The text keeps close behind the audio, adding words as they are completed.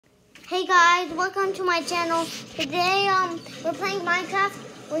Hey guys, welcome to my channel. Today we're playing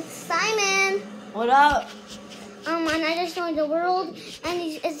Minecraft with Simon. What up? And I just joined the world,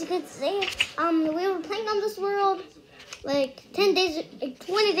 and as you can see, we were playing on this world like 20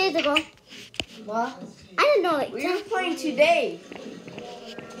 days ago. What? I don't know, like We were playing today.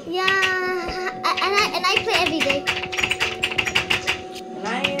 Yeah, and I play every day. And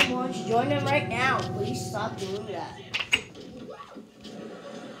I am going to join them right now. Please stop doing that.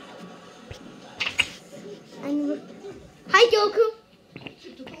 And hi Goku.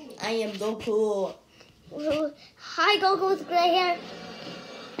 I am Goku. Hi Goku with gray hair.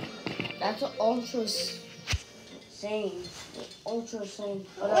 That's what Ultra's saying. Ultra's saying.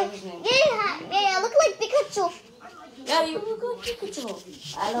 Whatever his name. Yeah, I look like Pikachu. Yeah, you look like Pikachu.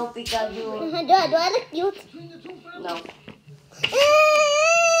 I know Pikachu. Do I look cute? No.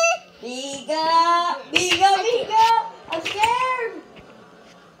 Pika! I'm scared!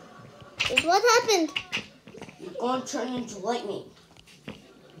 What happened? You're going to turn into lightning.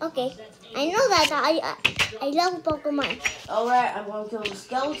 Okay, I know that. I love Pokemon. Alright, I'm going to kill the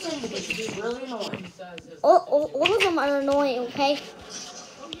skeleton because it's really annoying. All of them are annoying, okay?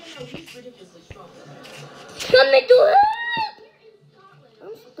 Let me do it!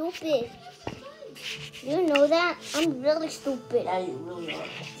 I'm stupid. You know that? I'm really stupid. Yeah, you really are.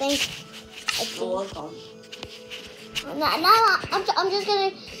 Thanks. You're welcome. Now I'm just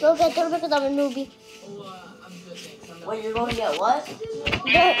gonna go get dirt because I'm a newbie. Wait, you're going to get what?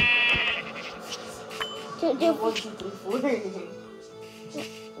 Dirt. New 1, 2, 3, 4.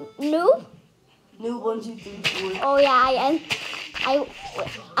 New? New 1, 2, 3, 4. Oh yeah, I am.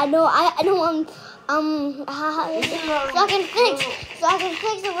 I know. So I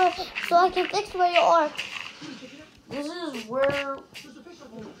can fix where you are.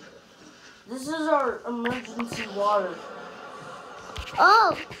 This is our emergency water.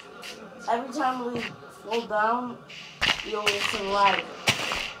 Oh. Every time we fall down, we always survive.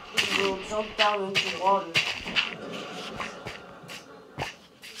 We'll jump down into water.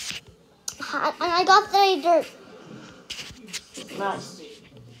 And I got 3 dirt. Nice.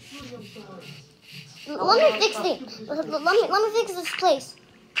 Let me fix it. Let me fix this place.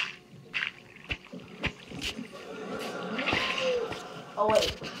 Oh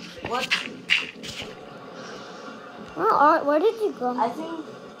wait, what? Where did you go? I think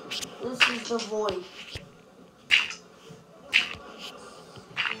this is the void.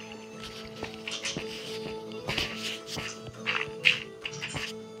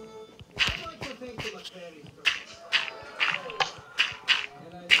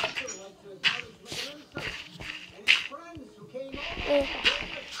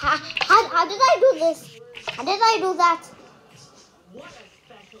 How did I do this? How did I do that?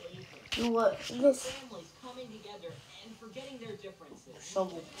 Do what? This.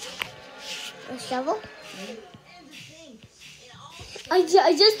 Shovel. A shovel? I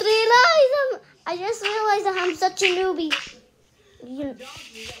just realized that I'm such a newbie.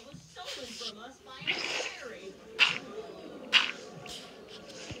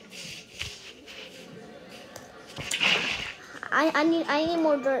 I need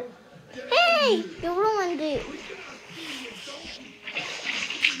more dirt. Hey, you ruined it.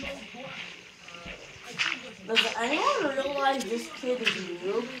 Does anyone realize this kid is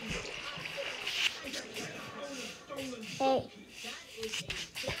new? Hey.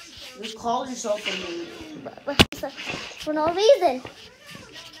 You call yourself a noob. For no reason.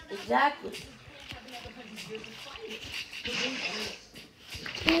 Exactly.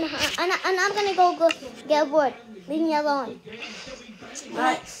 And I'm gonna go get wood. Leave me alone.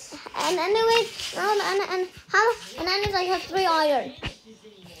 Nice. And anyway, and anyways, I have 3 iron.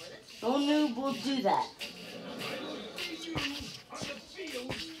 No noob will do that.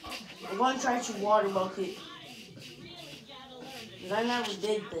 I'm going to try to water bucket. Because I never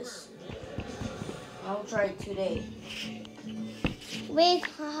did this. I'll try it today. Wait,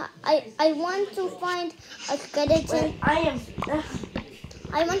 I want to find a skeleton. Wait,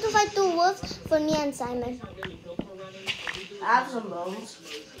 I want to find 2 wolves for me and Simon. I have some bones.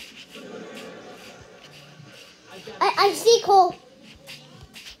 I see coal.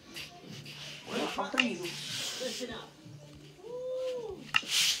 Where the fuck are you? Listen up.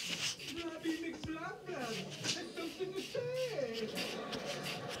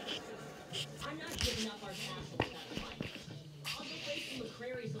 I'm not giving up our castle without a fight. I'll go face the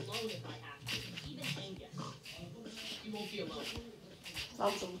McCrary's alone if I have to. Even Angus. You won't be alone.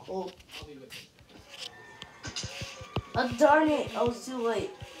 Found some coal. I'll be with you. Oh, darn it. I was too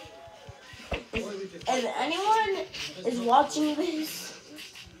late. If anyone is watching this,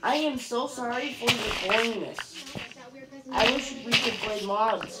 I am so sorry for recording this. I wish we could play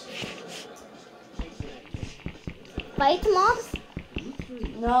mods. Fight mobs?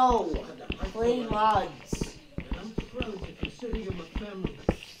 No, play mods.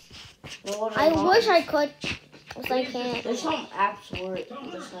 Know what I want? wish I could. But I can't. There's some apps for it.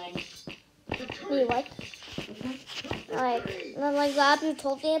 Just saying. Wait, what? Like the app you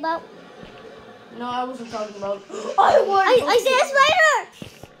told me about? No, I wasn't talking about. I see a spider!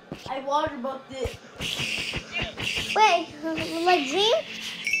 I water bucked it. Wait, like Dream?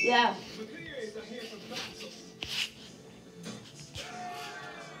 Yeah.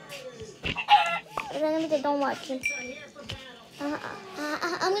 Let me don't watch him. I'm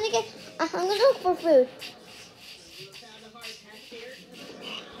gonna look for food.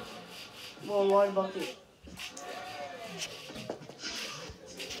 More water bucket.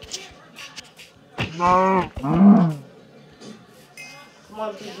 Come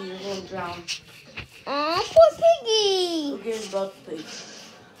on, Piggy, you're gonna drown. Aw, poor Piggy! Who cares about the pig?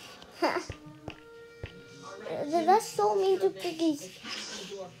 That's so mean to piggies.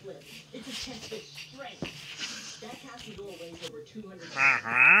 It's a test of strength. That castle door weighs over 200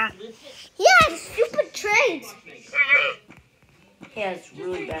 pounds. Lift it. Yeah, stupid trades. He has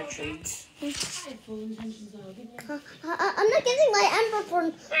really bad trades. I have full intentions of giving you I'm not getting my ember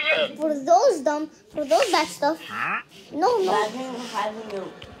for those bad stuff. No. Imagine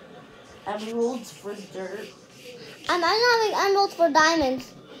having emeralds for dirt. I'm having emeralds for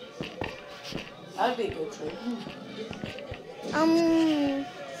diamonds. That'd be a good trade.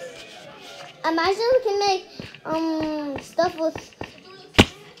 Imagine we can make stuff with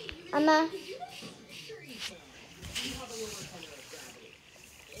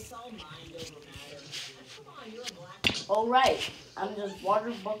it's all mind over matter. Come on, you're a black. Alright, I'm just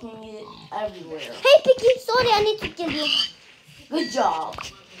water bucking it everywhere. Hey Piggy, sorry, I need to give you. Good job.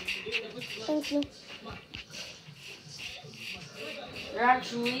 Thank you. You're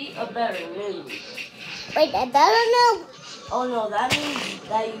actually a better noob. Wait, I better know. Oh no, that means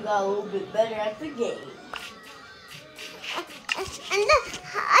that you got a little bit better at the game. And then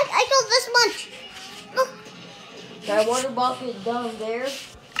I got this much. Look. That water bucket down there.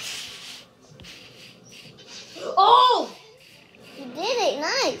 Oh! You did it,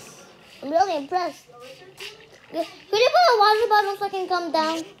 nice. I'm really impressed. Could you put a water bottle so I can come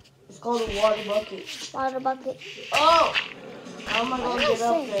down? It's called a water bucket. Water bucket. Oh! How am I going to get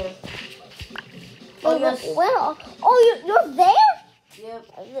up there? Oh, yes. Where? Oh, you're there?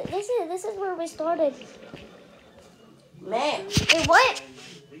 Yep. This is where we started. Man. Wait, what?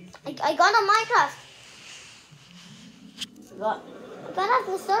 I got on Minecraft. I got off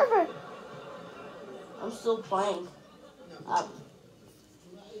the server. I'm still playing.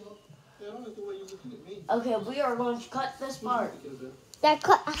 Okay, we are going to cut this part. That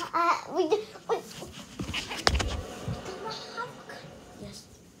cut. Yes.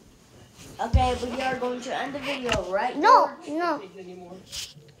 Okay, we are going to end the video, right? No.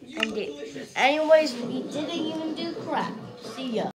 End it. Anyways, we didn't even do crap. See ya.